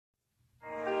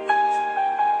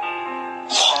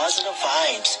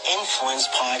Influence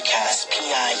Podcast,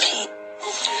 PIP.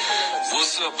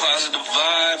 What's up, Positive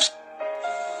Vibes?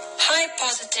 Hi,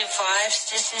 Positive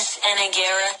Vibes. This is Anna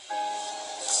Guerra.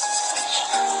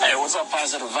 Hey, what's up,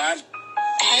 Positive Vibes?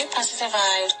 Hey, Positive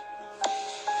Vibes.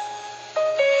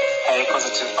 Hey,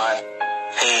 Positive Vibe.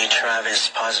 Hey, Travis,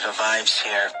 Positive Vibes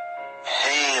here.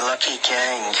 Hey, Lucky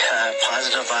Gang,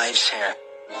 Positive Vibes here.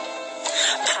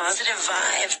 Positive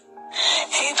Vibes.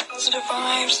 Hey, Positive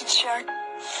Vibes. It's Shark.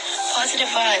 Positive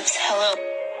Vibes. Hello.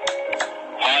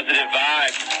 Positive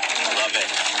Vibes. Love it.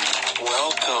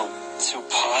 Welcome to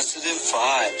Positive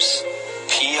Vibes,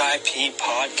 PIP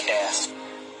Podcast.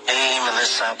 Hey,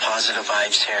 Melissa, Positive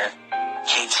Vibes here.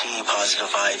 KT, Positive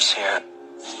Vibes here.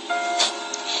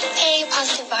 Hey,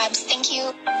 Positive Vibes. Thank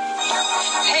you.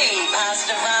 Hey,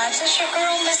 Positive Vibes. It's your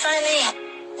girl, Miss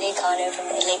Eileen. Lee Carter from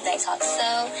the Late Night Talk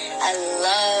Show. I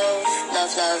love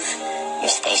your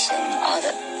station. All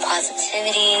the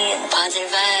positivity and the positive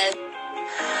vibe.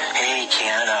 Hey,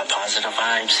 Kiana, Positive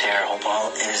Vibes here. Hope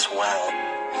all is well.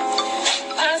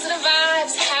 Positive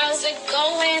Vibes. How's it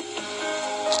going?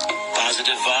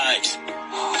 Positive Vibes.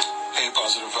 Hey,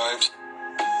 Positive Vibes.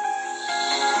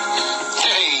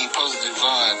 Hey, Positive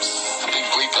Vibes. Big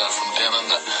Bleepa from down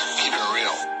under. Keep it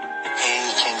real. Hey,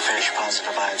 Kingfish,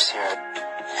 Positive Vibes here.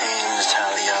 Hey,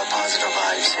 Natalia, Positive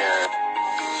Vibes here.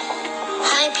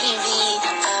 Hi, PV.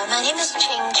 My name is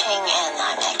Ching Ching, and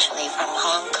I'm actually from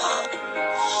Hong Kong.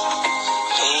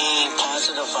 Hey,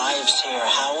 Positive Vibes here.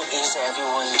 How is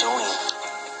everyone doing?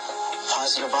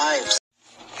 Positive Vibes.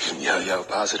 Yo,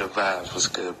 Positive Vibes. What's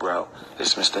good, bro?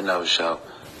 It's Mr. No Show.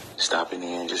 Stopping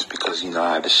in just because,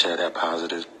 I had to share that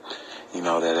positive,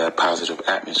 that positive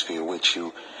atmosphere with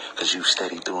you. Because you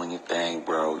steady doing your thing,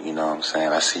 bro. You know what I'm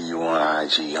saying? I see you on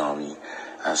IG, homie.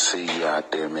 I see you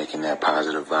out there making that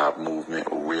positive vibe movement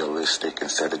realistic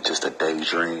instead of just a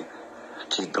daydream.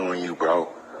 Keep doing you, bro.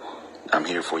 I'm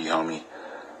here for you, homie.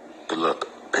 Good luck.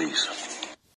 Peace.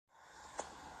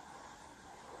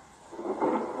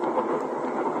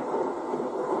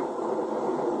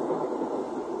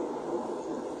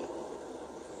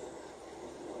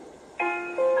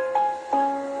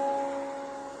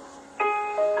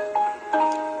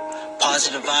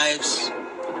 Positive Vibes.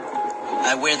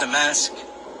 I wear the mask.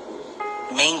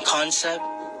 Main concept,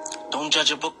 don't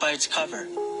judge a book by its cover.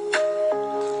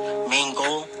 Main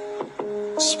goal,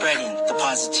 spreading the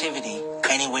positivity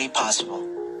any way possible.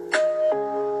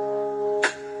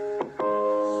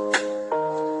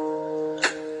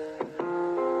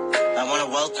 I want to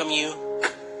welcome you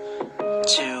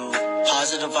to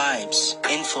Positive Vibes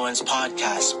Influence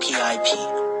Podcast, PIP.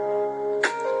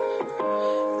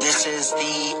 This is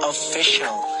the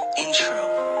official intro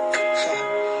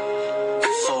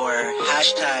for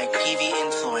hashtag PV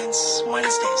Influence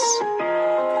Wednesdays.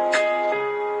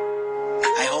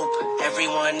 I hope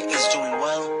everyone is doing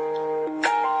well.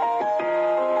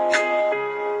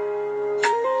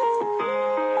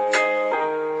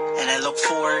 And I look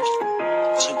forward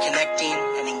to connecting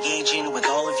and engaging with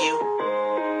all of you.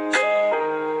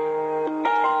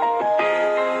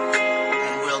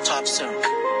 And we'll talk soon.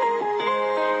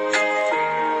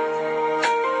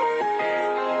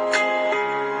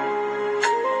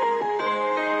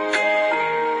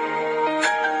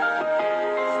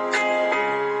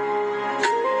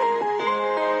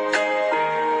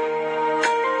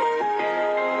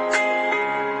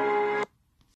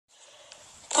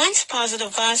 Thanks,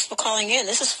 Positive Vibes, for calling in.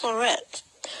 This is Florette.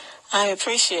 I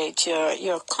appreciate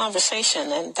your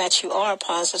conversation and that you are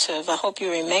positive. I hope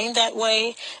you remain that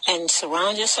way and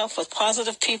surround yourself with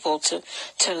positive people to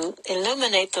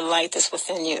illuminate the light that's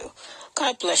within you.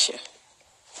 God bless you.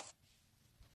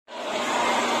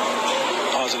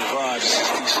 Positive Vibes,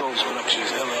 Steve Souls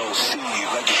Productions, LLC,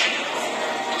 Legacy.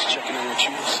 Just checking in with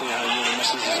you, seeing how you and the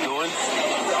missus is doing.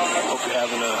 Hope you're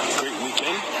having a great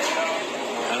weekend.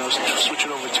 I know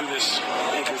switching over to this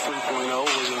Anchor 3.0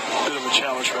 was a bit of a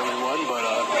challenge for everyone, but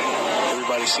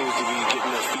everybody seems to be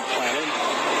getting their feet planted,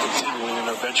 continuing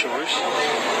in their ventures.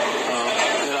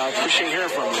 And I appreciate hearing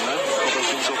from you, man. Hope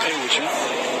everything's okay with you.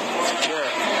 Take care.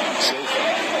 Safe.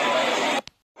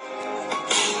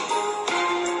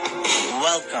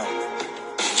 Welcome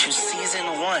to Season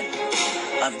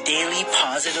 1 of Daily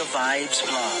Positive Vibes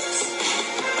Vlogs,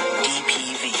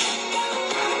 DPV.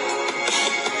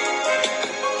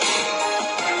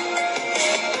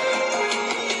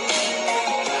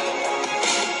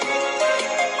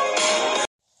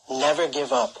 Never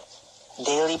Give Up,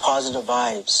 Daily Positive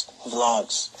Vibes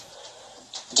Vlogs,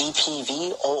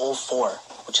 DPV 004,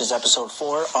 which is episode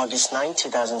 4, August 9,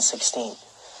 2016.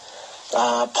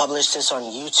 Published this on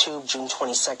YouTube June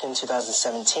 22nd,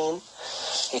 2017.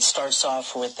 It starts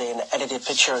off with an edited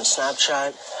picture on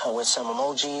Snapchat with some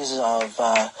emojis of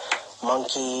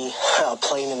monkey, a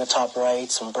plane in the top right,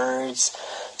 some birds,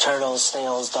 turtles,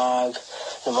 snails, dog,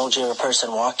 an emoji of a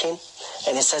person walking.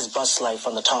 And it says bus life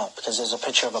on the top because there's a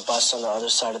picture of a bus on the other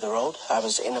side of the road. I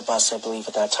was in a bus, I believe,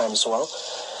 at that time as well.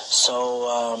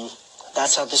 So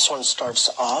that's how this one starts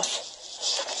off.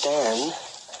 Then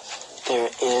there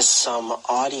is some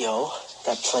audio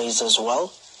that plays as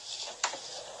well.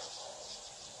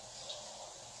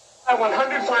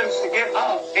 100 times to get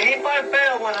up, and if I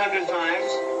fail 100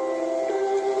 times,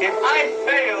 if I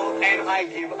fail and I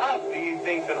give up, do you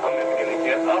think that I'm ever going to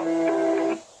get up?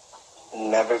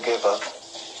 Never give up.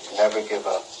 Never give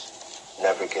up.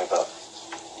 Never give up.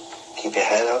 Keep your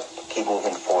head up. Keep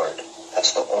moving forward.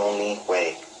 That's the only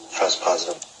way. Trust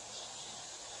positive.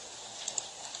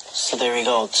 So there we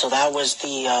go. So that was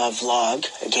the vlog,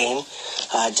 again,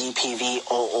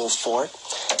 DPV004.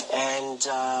 And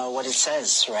what it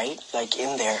says, right, like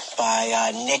in there,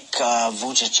 by Nick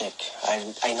Vujicic.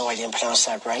 I know I didn't pronounce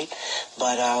that right,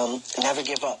 but never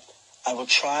give up. I will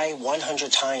try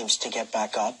 100 times to get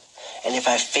back up. And if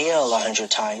I fail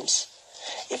 100 times,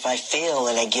 if I fail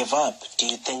and I give up, do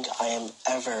you think I am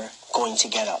ever going to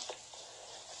get up?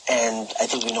 And I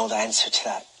think we know the answer to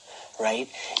that, right?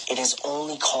 It is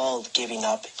only called giving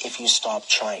up if you stop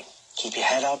trying. Keep your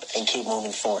head up and keep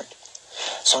moving forward.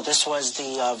 So this was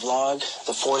the vlog,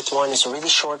 the fourth one. It's a really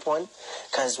short one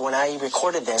because when I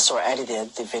recorded this or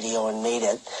edited the video and made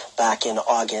it back in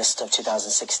August of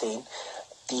 2016,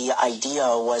 the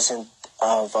idea wasn't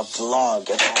of a vlog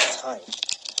at that time.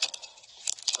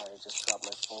 Sorry, I just dropped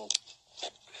my phone.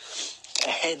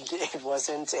 And it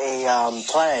wasn't a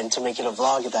plan to make it a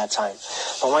vlog at that time.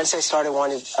 But once I started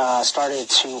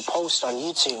to post on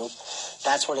YouTube,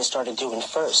 that's what I started doing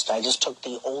first. I just took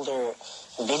the older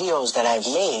videos that I've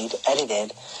made,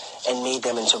 edited, and made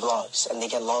them into vlogs. And they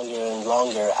get longer and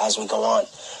longer as we go on.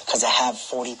 Because I have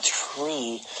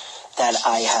 43 that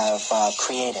I have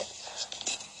created.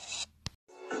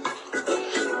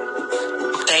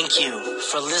 Thank you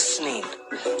for listening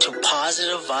to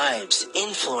Positive Vibes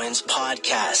Influence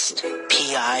Podcast,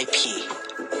 PIP.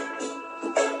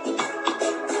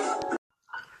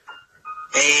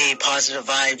 Hey, Positive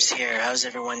Vibes here. How's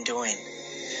everyone doing?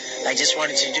 I just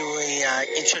wanted to do an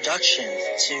introduction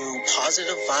to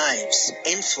Positive Vibes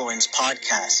Influence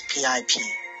Podcast, PIP.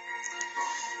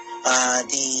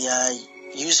 The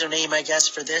username, I guess,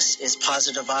 for this is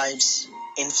Positive Vibes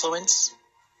Influence.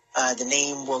 The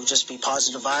name will just be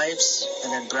Positive Vibes,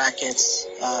 and then brackets,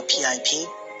 PIP.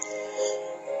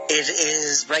 It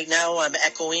is, right now I'm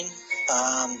echoing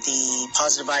the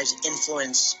Positive Vibes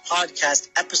Influence podcast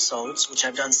episodes, which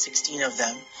I've done 16 of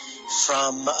them,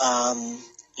 from,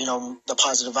 the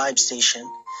Positive Vibes station,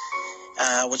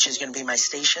 which is going to be my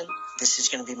station. This is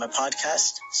going to be my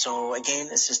podcast. So again,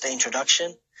 this is the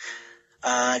introduction.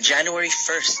 January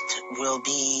 1st will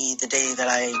be the day that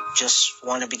I just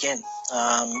want to begin.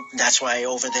 That's why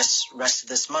over this rest of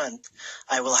this month,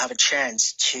 I will have a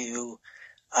chance to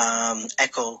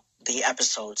echo the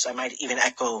episodes. I might even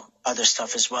echo other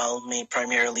stuff as well, maybe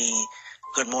primarily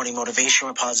Good Morning Motivation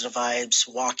with Positive Vibes,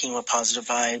 Walking with Positive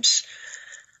Vibes,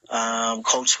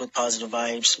 Coach with Positive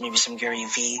Vibes, maybe some Gary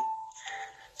V.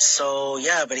 So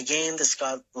yeah, but again, this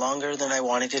got longer than I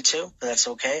wanted it to, but that's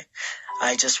okay.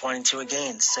 I just wanted to,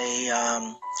 again, say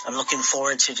I'm looking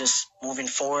forward to just moving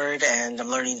forward, and I'm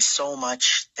learning so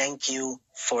much. Thank you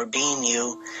for being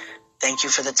you. Thank you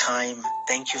for the time.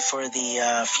 Thank you for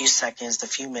the few seconds, the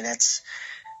few minutes.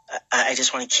 I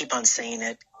just want to keep on saying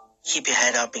it. Keep your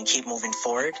head up and keep moving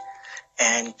forward,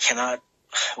 and cannot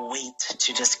wait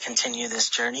to just continue this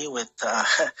journey with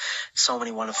so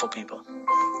many wonderful people.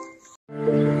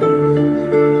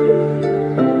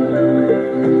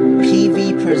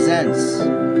 PV presents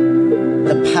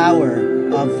The Power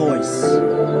of Voice.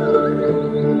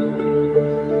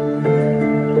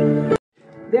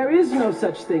 There is no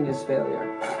such thing as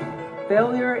failure.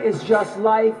 Failure is just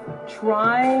life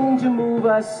trying to move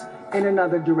us in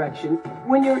another direction.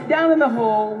 When you're down in the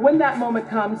hole, when that moment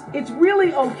comes, it's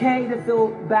really okay to feel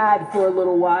bad for a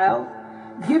little while.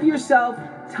 Give yourself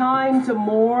time to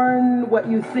mourn what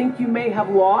you think you may have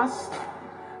lost.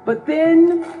 But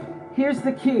then, here's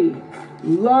the key.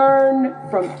 Learn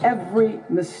from every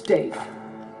mistake,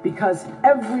 because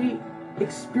every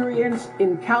experience,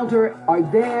 encounter are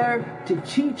there to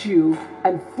teach you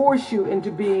and force you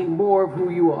into being more of who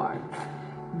you are.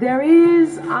 There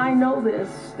is, I know this,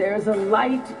 there's a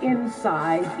light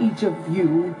inside each of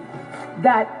you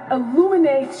that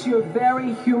illuminates your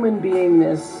very human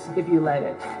beingness if you let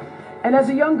it. And as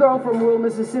a young girl from rural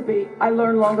Mississippi, I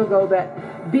learned long ago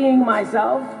that being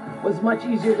myself was much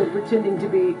easier than pretending to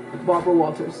be Barbara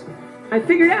Walters. I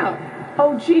figured out,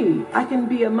 oh gee, I can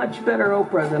be a much better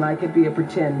Oprah than I could be a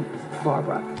pretend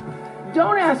Barbara.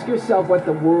 Don't ask yourself what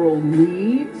the world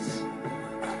needs.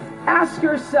 Ask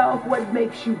yourself what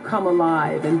makes you come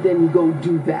alive and then go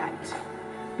do that.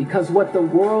 Because what the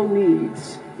world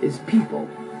needs is people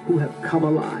who have come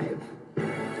alive.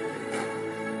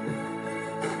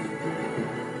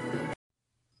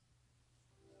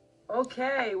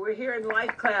 Okay, we're here in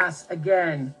life class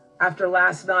again after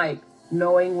last night.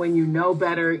 Knowing when you know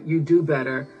better, you do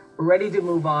better. We're ready to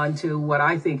move on to what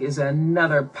I think is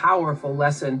another powerful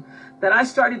lesson that I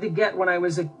started to get when I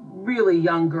was a really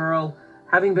young girl,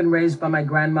 having been raised by my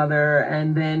grandmother,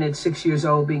 and then at 6 years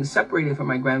old being separated from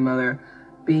my grandmother,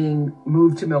 being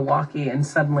moved to Milwaukee and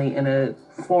suddenly in a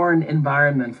foreign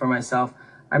environment for myself.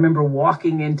 I remember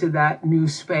walking into that new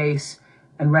space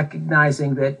and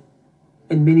recognizing that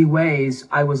in many ways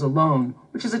I was alone,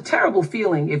 which is a terrible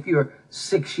feeling if you're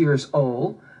 6 years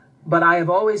old. But I have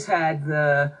always had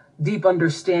the deep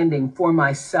understanding for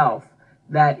myself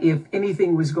that if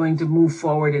anything was going to move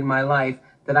forward in my life,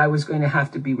 that I was going to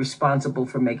have to be responsible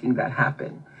for making that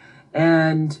happen.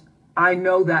 And I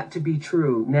know that to be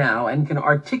true now and can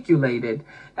articulate it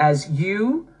as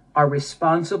you are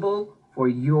responsible for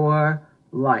your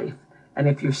life. And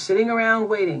if you're sitting around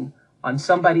waiting on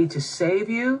somebody to save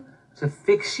you, to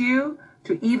fix you,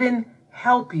 to even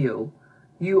help you,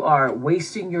 you are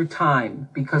wasting your time,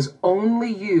 because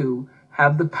only you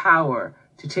have the power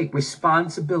to take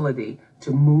responsibility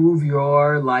to move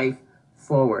your life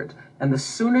forward. And the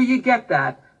sooner you get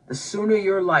that, the sooner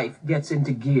your life gets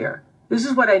into gear. This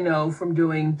is what I know from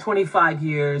doing 25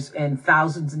 years and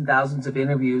thousands of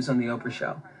interviews on the Oprah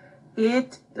Show.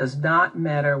 It does not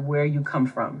matter where you come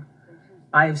from.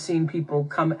 I have seen people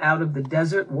come out of the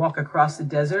desert, walk across the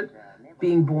desert,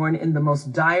 being born in the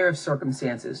most dire of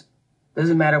circumstances.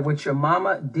 Doesn't matter what your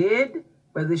mama did,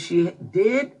 whether she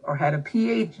did or had a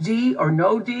PhD or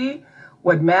no D.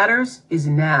 What matters is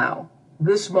now,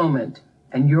 this moment,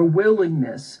 and your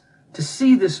willingness to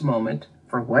see this moment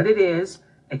for what it is,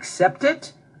 accept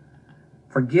it,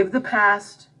 forgive the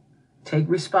past, take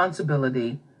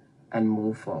responsibility, and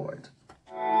move forward.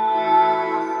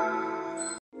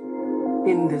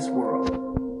 In this world,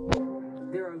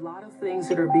 there are a lot of things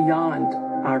that are beyond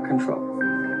our control.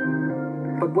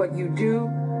 But what you do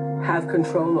have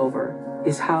control over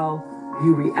is how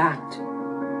you react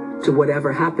to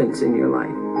whatever happens in your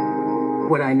life.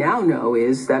 What I now know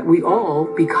is that we all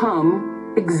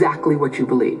become exactly what you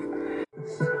believe.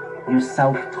 Your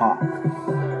self-talk.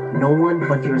 No one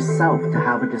but yourself to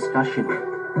have a discussion with.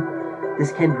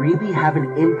 This can really have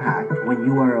an impact when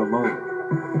you are alone.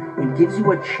 It gives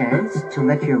you a chance to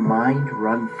let your mind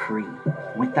run free,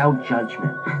 without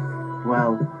judgment.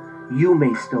 Well, you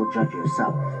may still judge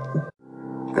yourself.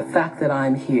 The fact that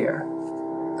I'm here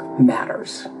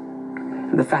matters.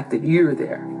 And the fact that you're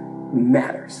there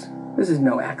matters. This is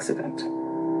no accident.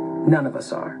 None of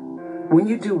us are. When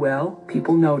you do well,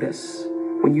 people notice.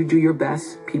 When you do your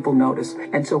best, people notice.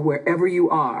 And so wherever you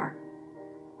are,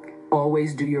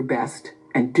 always do your best.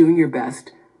 And doing your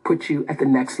best puts you at the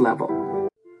next level.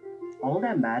 All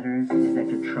that matters is that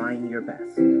you're trying your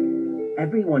best.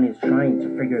 Everyone is trying to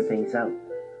figure things out.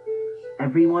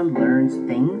 Everyone learns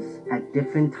things at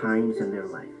different times in their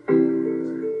life.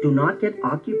 Do not get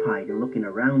occupied in looking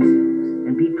around you,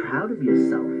 and be proud of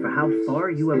yourself for how far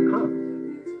you have come.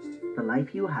 The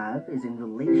life you have is in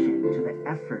relation to the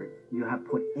effort you have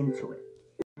put into it.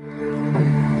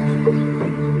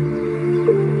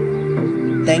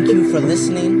 Thank you for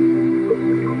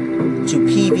listening to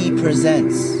PV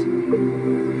Presents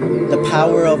The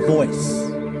Power of Voice,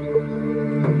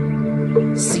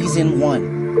 Season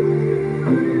 1.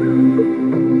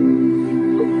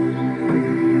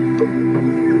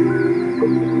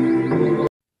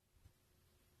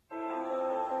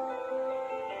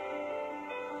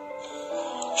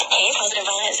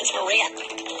 It's Maria.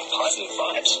 Positive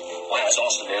Vibes. Wow, that's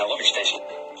awesome, man. I love your station.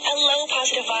 Hello,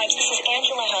 Positive Vibes. This is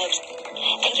Angela Hubbs.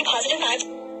 Thank you, Positive Vibes.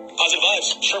 Positive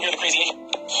Vibes. Sure, we're the crazy agent.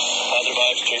 Positive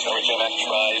Vibes. Chase Henry came back to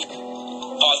try.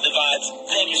 Positive Vibes.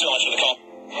 Thank you so much for the call.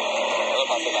 Hello,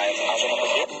 Positive Vibes. Angela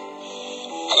Hubbs here.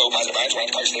 Hello, Positive Vibes. We're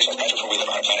at the Park Station. Patrick from We Live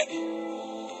on Our Planet.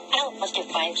 Hello, Positive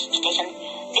Vibes Station.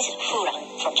 This is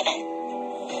Furan from Japan.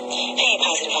 Hey,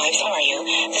 Positive Vibes. How are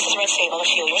you? This is Red Sable of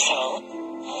Feel Your Soul.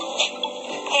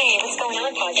 Hey, what's going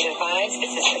on, Positive Vibes?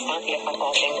 This is Chrysanthia from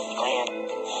All Things Glam.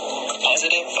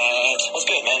 Positive Vibes. What's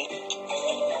good, man?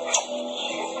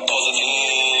 Positive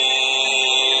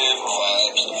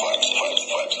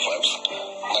Vibes.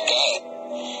 My guy.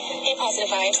 Hey,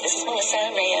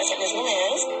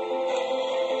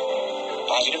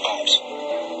 positive vibes.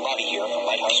 Bobby here from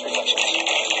Lighthouse Productions. Hey,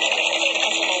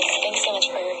 Positive Vibes. Thanks so much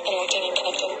for interacting and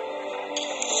connecting.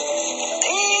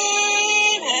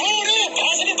 Good morning,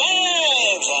 Positive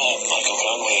Vibes. I'm Michael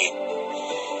Conway.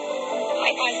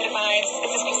 Hi, Positive Vibes. This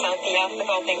is Chrysanthia with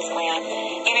All Things Glam.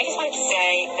 And I just wanted to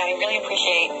say that I really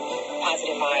appreciate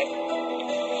Positive Vibe.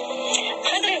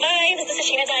 Positive Vibes. This is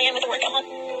Sheena Diane with the Workout.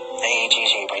 Hey,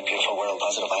 Gigi, Bright Beautiful World,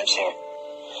 Positive Vibes here.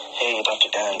 Hey,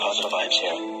 Dr. Dan, Positive Vibes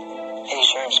here. Hey,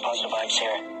 Sherms, Positive Vibes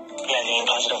here. Yeah, Dean,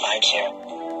 Positive Vibes here.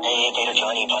 Hey, Data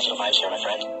Johnny, Positive Vibes here, my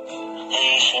friend.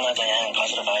 Hey, Sheena Diane,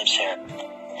 Positive Vibes here.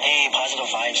 Hey, Positive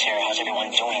Vibes here. How's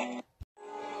everyone doing?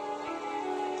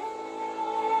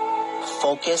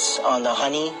 Focus on the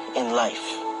honey in life.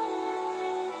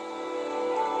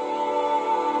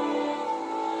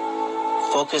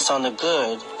 Focus on the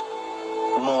good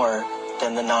more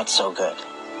than the not so good.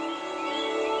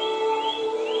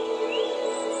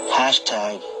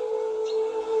 Hashtag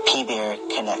PBear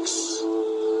Connects.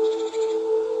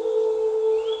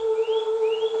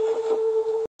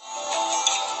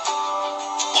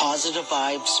 Positive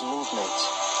Vibes Movement.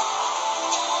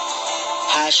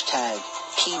 Hashtag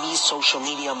PV Social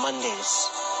Media Mondays.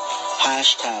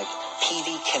 Hashtag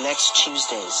PV Connects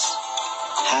Tuesdays.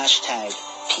 Hashtag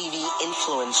PV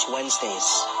Influence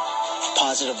Wednesdays.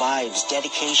 Positive Vibes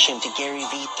Dedication to Gary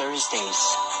V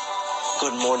Thursdays.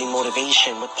 Good Morning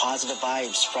Motivation with Positive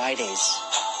Vibes Fridays.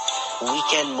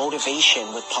 Weekend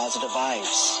Motivation with Positive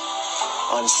Vibes.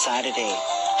 On Saturday,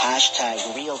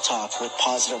 hashtag Real Talk with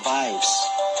Positive Vibes.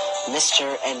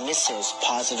 Mr. and Mrs.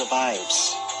 Positive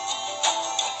Vibes.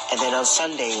 And then on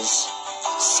Sundays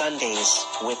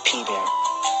with P-Bear.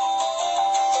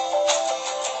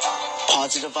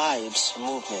 Positive Vibes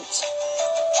Movement.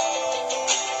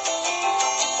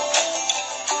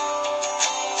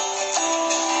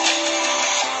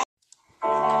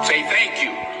 Say thank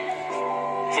you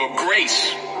for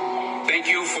grace. Thank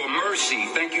you for mercy.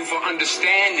 Thank you for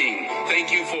understanding.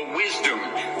 Thank you for wisdom.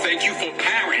 Thank you for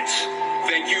parents.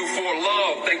 Thank you for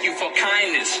love. Thank you for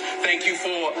kindness. Thank you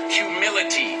for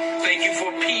humility. Thank you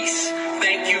for peace.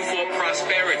 Thank you for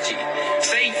prosperity.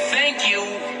 Say thank you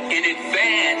in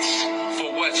advance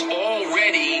for what's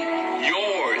already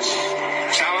yours.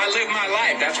 That's how I live my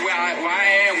life. That's why I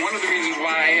am. One of the reasons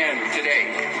why I am today.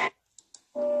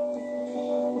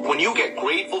 When you get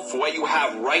grateful for what you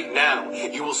have right now,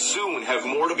 you will soon have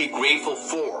more to be grateful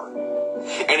for.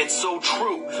 And it's so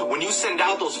true. When you send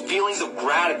out those feelings of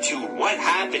gratitude, what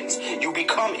happens? You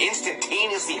become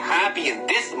instantaneously happy in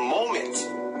this moment.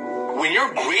 When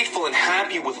you're grateful and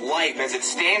happy with life as it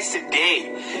stands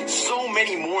today, so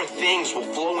many more things will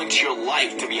flow into your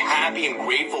life to be happy and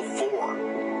grateful for.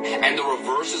 And the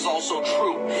reverse is also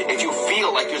true. If you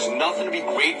feel like there's nothing to be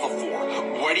grateful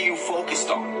for, what are you focused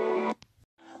on?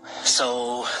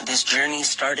 So this journey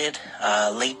started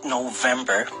late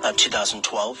November of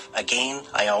 2012. Again,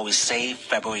 I always say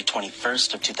February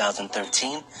 21st of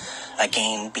 2013.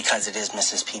 Again, because it is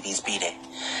Mrs. PV's B-Day.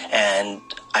 And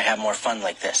I have more fun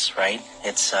like this, right?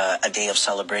 It's a day of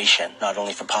celebration, not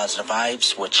only for Positive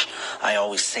Vibes, which I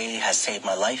always say has saved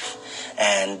my life,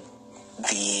 and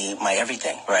my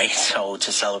everything, right? So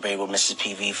to celebrate with Mrs.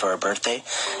 PV for her birthday,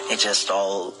 it just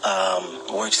all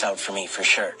works out for me for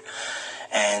sure.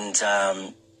 And,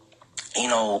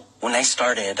 when I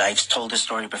started, I've told this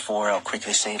story before, I'll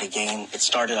quickly say it again. It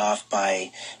started off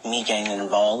by me getting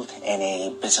involved in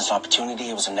a business opportunity.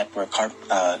 It was a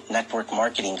network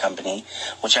marketing company,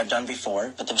 which I've done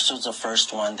before, but this was the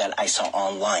first one that I saw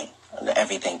online,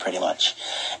 everything pretty much.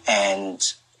 And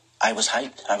I was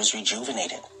hyped. I was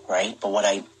rejuvenated, right? But what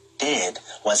I did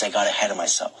was I got ahead of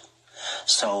myself.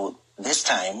 So this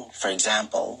time, for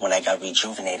example, when I got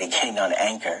rejuvenated getting on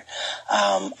Anchor,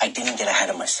 I didn't get ahead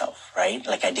of myself, right?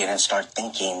 Like I didn't start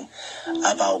thinking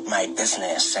about my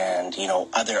business and,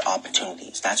 other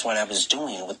opportunities. That's what I was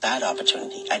doing with that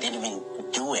opportunity. I didn't even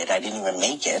do it. I didn't even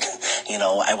make it.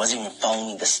 I wasn't even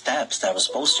following the steps that I was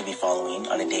supposed to be following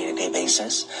on a day-to-day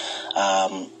basis.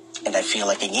 And I feel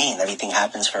like, again, everything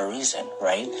happens for a reason,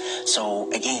 right?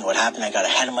 So, again, what happened, I got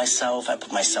ahead of myself. I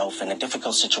put myself in a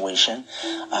difficult situation,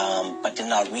 but did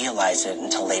not realize it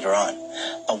until later on.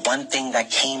 But one thing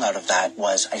that came out of that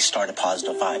was I started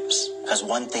Positive Vibes. Because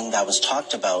one thing that was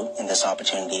talked about in this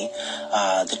opportunity,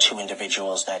 the two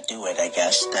individuals that do it, I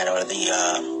guess, that are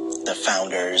the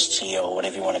founders, CEO,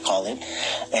 whatever you want to call it,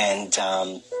 and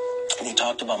they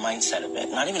talked about mindset a bit.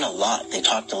 Not even a lot. They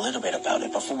talked a little bit about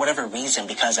it. But for whatever reason,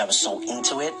 because I was so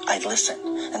into it, I listened.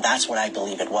 And that's what I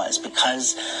believe it was.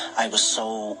 Because I was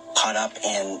so caught up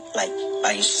in, like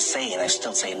I used to say, and I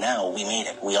still say now, we made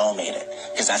it. We all made it.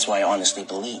 Because that's why I honestly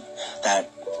believe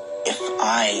that if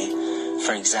I,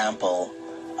 for example,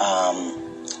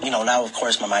 Now, of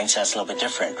course, my mindset's a little bit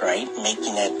different, right?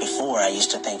 Making it before, I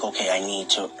used to think, okay, I need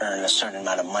to earn a certain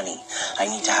amount of money. I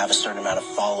need to have a certain amount of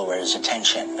followers'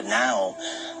 attention. But now,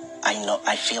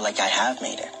 I feel like I have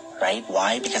made it, right?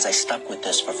 Why? Because I stuck with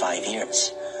this for 5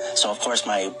 years. So, of course,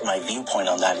 my viewpoint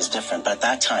on that is different. But at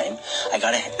that time,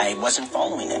 I wasn't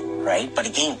following it, right? But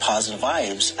again, Positive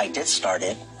Vibes, I did start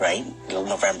it, right?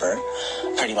 November,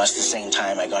 pretty much the same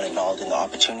time I got involved in the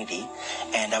opportunity.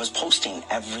 And I was posting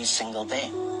every single day.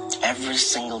 Every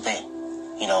single day.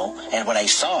 And what I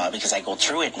saw, because I go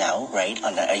through it now, right,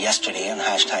 yesterday on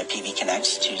hashtag PV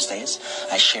Connects Tuesdays,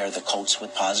 I share the quotes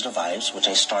with Positive Vibes, which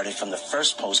I started from the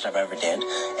first post I've ever did,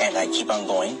 and I keep on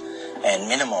going. And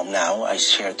minimum now, I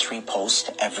share 3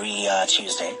 posts every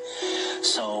Tuesday.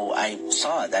 So I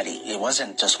saw that it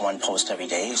wasn't just 1 post every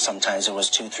day. Sometimes it was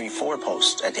 2, 3, 4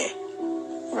 posts a day,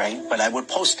 right? But I would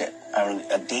post it on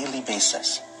a daily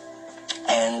basis.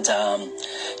 And,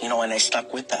 and I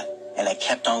stuck with that. And I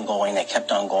kept on going.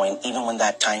 Even when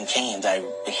that time came,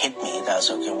 it hit me. That was,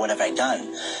 okay, what have I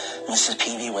done? Mrs.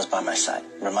 PV was by my side,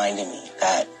 reminding me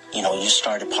that, you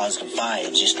started Positive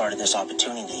Vibes. You started this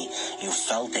opportunity. You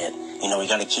felt it. We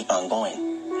got to keep on going,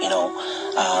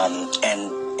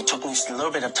 and it took me a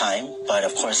little bit of time, but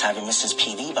of course, having Mrs.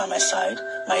 PV by my side,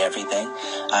 my everything,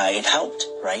 it helped,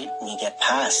 right? Me get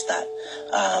past that,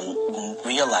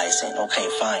 realizing, okay,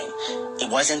 fine. It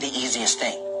wasn't the easiest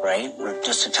thing, right?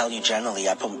 Just to tell you generally,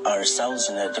 I put ourselves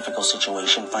in a difficult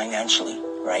situation financially,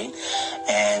 right?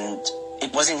 And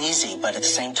it wasn't easy, but at the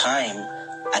same time,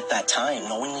 at that time,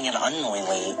 knowingly and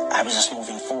unknowingly, I was just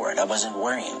moving forward. I wasn't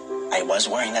worrying. I was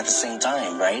worrying at the same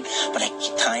time, right? But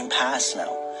time passed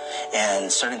now.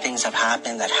 And certain things have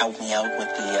happened that helped me out with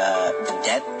the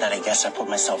debt that I guess I put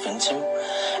myself into.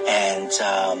 And,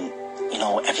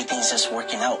 everything's just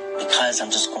working out because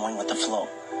I'm just going with the flow.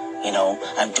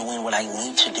 I'm doing what I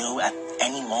need to do at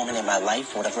any moment in my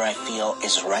life. Whatever I feel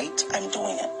is right, I'm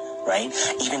doing it, right?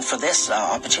 Even for this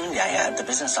opportunity I had, the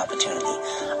business opportunity,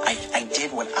 I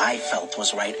did what I felt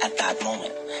was right at that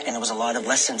moment. And there was a lot of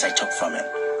lessons I took from it,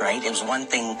 right? It was one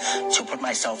thing to put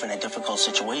myself in a difficult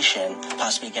situation,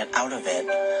 possibly get out of it,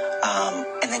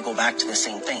 and then go back to the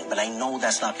same thing. But I know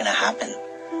that's not going to happen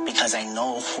because I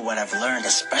know what I've learned,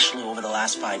 especially over the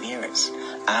last 5 years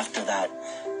after that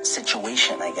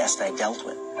situation, I guess, that I dealt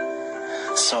with.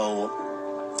 So,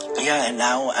 yeah, and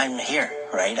now I'm here,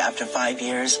 right? After 5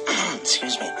 years,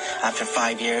 after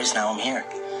 5 years, now I'm here.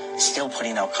 Still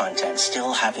putting out content,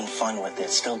 still having fun with it,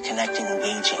 still connecting,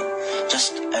 engaging.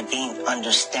 Just, again,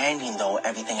 understanding, though,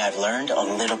 everything I've learned a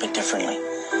little bit differently.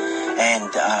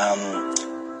 And,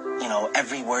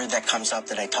 every word that comes up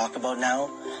that I talk about now,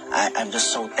 I'm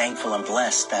just so thankful and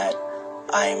blessed that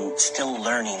I'm still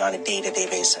learning on a day-to-day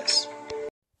basis.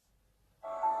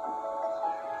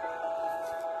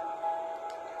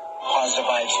 Positive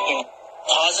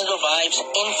Vibes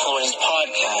Influence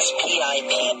Podcast,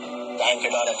 PIP,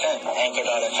 Anchor.fm.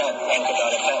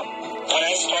 When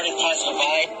I started Positive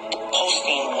Vibe,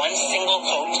 posting one single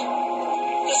quote,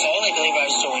 that's all I believe I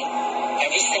was doing,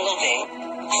 every single day,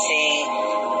 say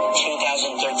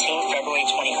 2013, February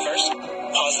 21st,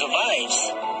 Positive Vibes,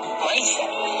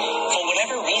 mindset. For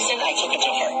whatever reason, I took it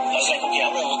to heart. I was like, okay,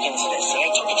 I'm going to look into this. And I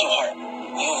took it to heart.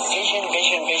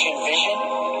 Vision.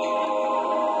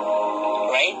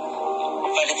 Right?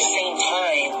 But at the same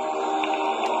time,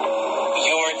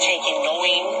 you're taking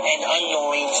knowing and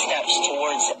unknowing steps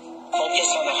towards it. Focus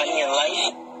on the honey in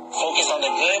life. Focus on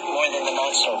the good more than the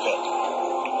not so good.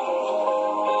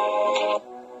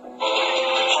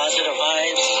 Positive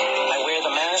Vibes. I wear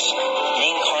the mask.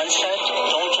 Main concept,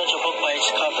 don't judge a book by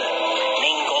its cover.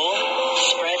 Main goal,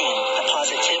 spreading the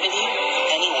positivity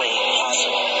any way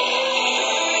possible.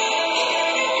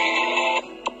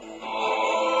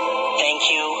 Thank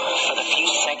you for the few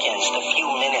seconds, the few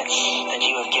minutes that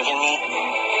you have given me.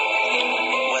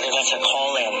 Whether that's a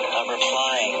call-in, a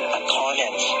reply, a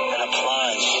comment, an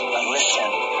applause, a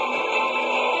listen,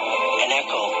 an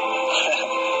echo.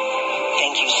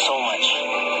 Thank you so much.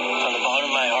 From the bottom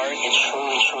of my heart, it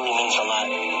truly means a lot.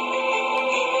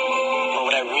 But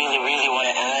what I really want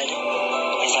to add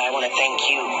is I want to thank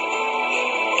you,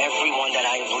 everyone that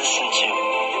I've listened to,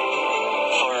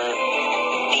 for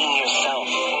being yourself,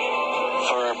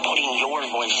 for putting your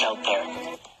voice out there.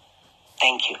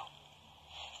 Thank you.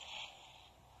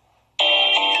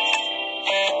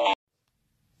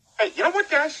 Hey, you know what,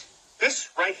 guys? This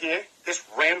right here, this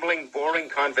rambling, boring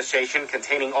conversation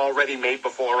containing already made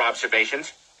before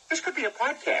observations, this could be a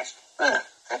podcast.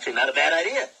 Actually not a bad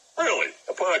idea. Really?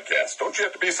 A podcast? Don't you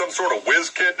have to be some sort of whiz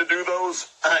kid to do those?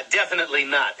 Definitely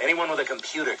not. Anyone with a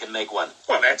computer can make one.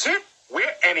 Well, that's it.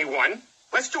 We're anyone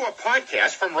Let's do a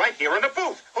podcast from right here in the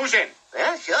booth. Who's in?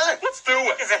 Yeah, sure. Let's do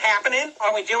it. Is it happening?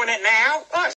 Are we doing it now?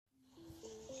 Us.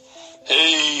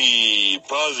 Hey,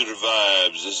 Positive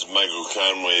Vibes. This is Michael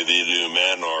Conway, the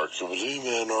Illuminarch of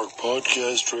Illuminarch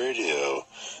Podcast Radio.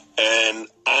 And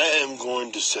I am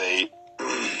going to say,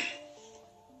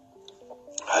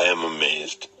 I am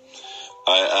amazed.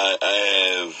 I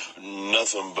have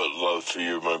nothing but love for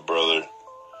you, my brother.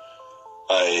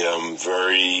 I am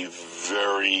very,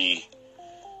 very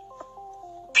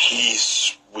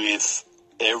peace with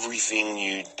everything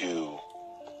you do.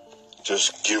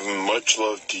 Just give much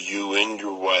love to you and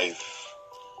your wife.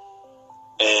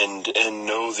 And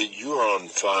know that you are on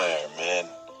fire, man.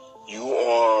 You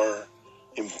are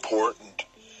important.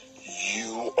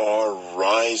 You are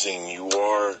rising. You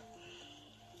are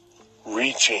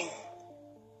reaching.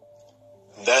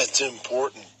 That's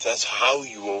important. That's how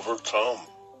you overcome.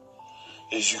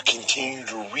 Is you continue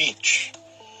to reach.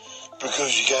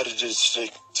 Because you got to just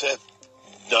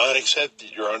not accept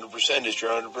that you're 100% is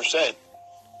you're 100%.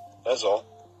 That's all.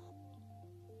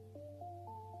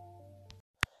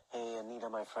 Hey, Anita,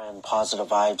 my friend, Positive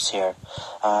Vibes here.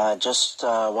 Just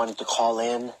wanted to call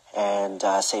in and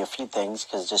say a few things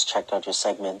because just checked out your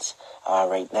segments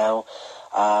right now.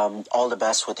 All the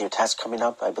best with your test coming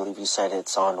up. I believe you said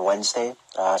it's on Wednesday,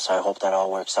 so I hope that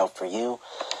all works out for you.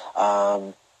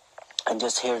 And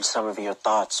just hearing some of your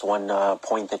thoughts. One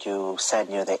point that you said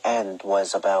near the end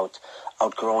was about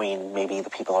outgrowing maybe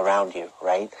the people around you,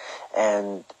 right?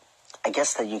 And I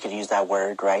guess that you could use that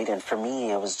word, right? And for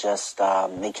me, it was just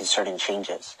making certain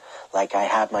changes. Like I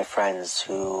have my friends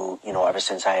who, you know, ever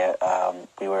since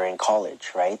we were in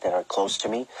college, right, that are close to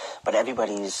me. But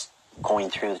everybody's going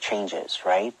through the changes,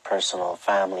 right? Personal,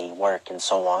 family, work, and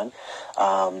so on.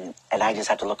 And I just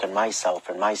have to look at myself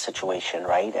and my situation,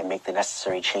 right, and make the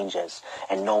necessary changes.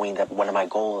 And knowing that one of my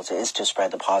goals is to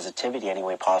spread the positivity any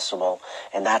way possible.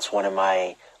 And that's one of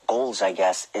my goals, I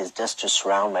guess, is just to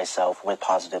surround myself with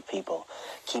positive people.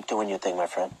 Keep doing your thing, my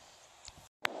friend.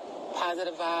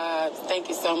 Positive Vibes. Thank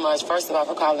you so much, first of all,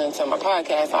 for calling into my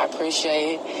podcast. I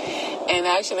appreciate it. And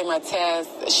actually, my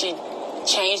test, she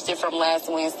changed it from last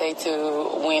Wednesday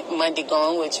to Monday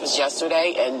gone, which was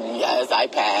yesterday, and yes, I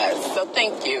passed. So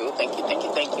thank you.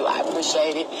 I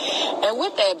appreciate it. And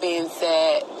with that being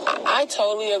said, I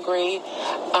totally agree.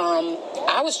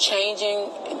 I was changing,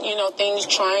 things,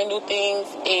 trying new things,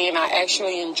 and I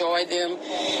actually enjoyed them.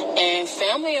 And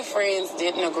family and friends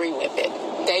didn't agree with it.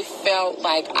 They felt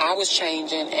like I was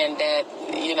changing and that,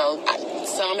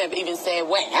 some have even said,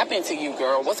 "What happened to you,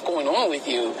 girl? What's going on with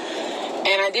you?"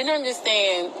 And I didn't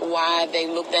understand why they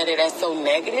looked at it as so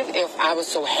negative if I was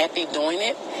so happy doing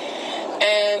it.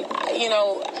 And,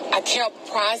 I kept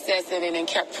processing it and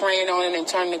kept praying on it and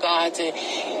turning to God to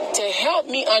help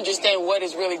me understand what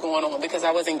is really going on because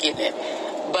I wasn't getting it.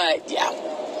 But, yeah,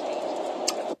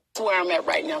 that's where I'm at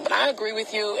right now. But I agree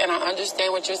with you and I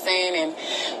understand what you're saying, and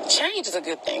change is a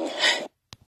good thing.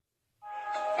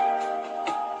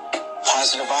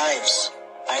 Positive Vibes.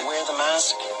 I wear the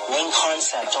mask. Main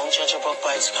concept, don't judge a book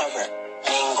by its cover.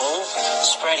 Main goal,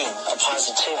 spreading a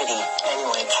positivity any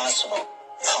way possible.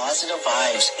 Positive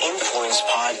Vibes Influence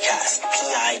Podcast.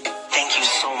 P.I., thank you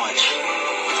so much.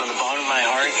 From the bottom of my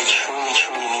heart, it truly,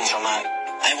 truly means a lot.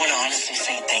 I want to honestly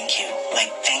say thank you.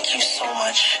 Thank you so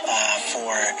much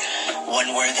for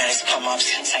one word that has come up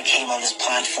since I came on this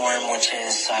platform, which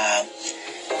is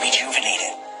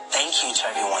rejuvenated. Thank you to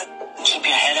everyone. Keep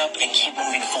your head up and keep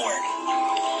moving forward.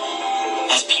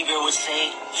 As P. Bear would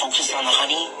say, focus on the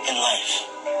honey in life.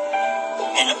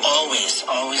 And always,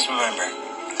 always remember,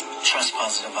 trust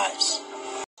Positive Vibes.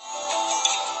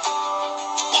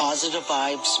 Positive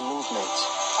Vibes Movement.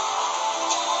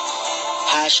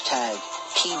 Hashtag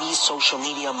PV Social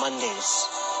Media Mondays.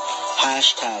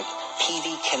 Hashtag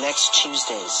PV Connects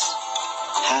Tuesdays.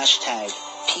 Hashtag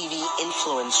PV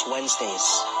Influence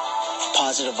Wednesdays.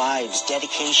 Positive Vibes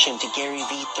Dedication to Gary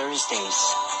V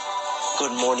Thursdays.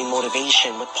 Good Morning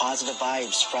Motivation with Positive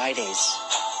Vibes Fridays.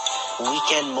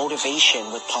 Weekend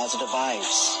Motivation with Positive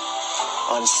Vibes.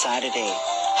 On Saturday,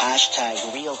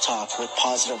 hashtag Real Talk with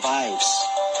Positive Vibes.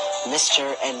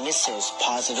 Mr. and Mrs.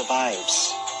 Positive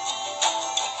Vibes.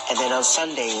 And then on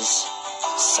Sundays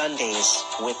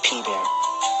with P-Bear.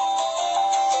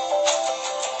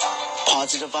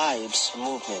 Positive Vibes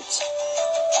Movement.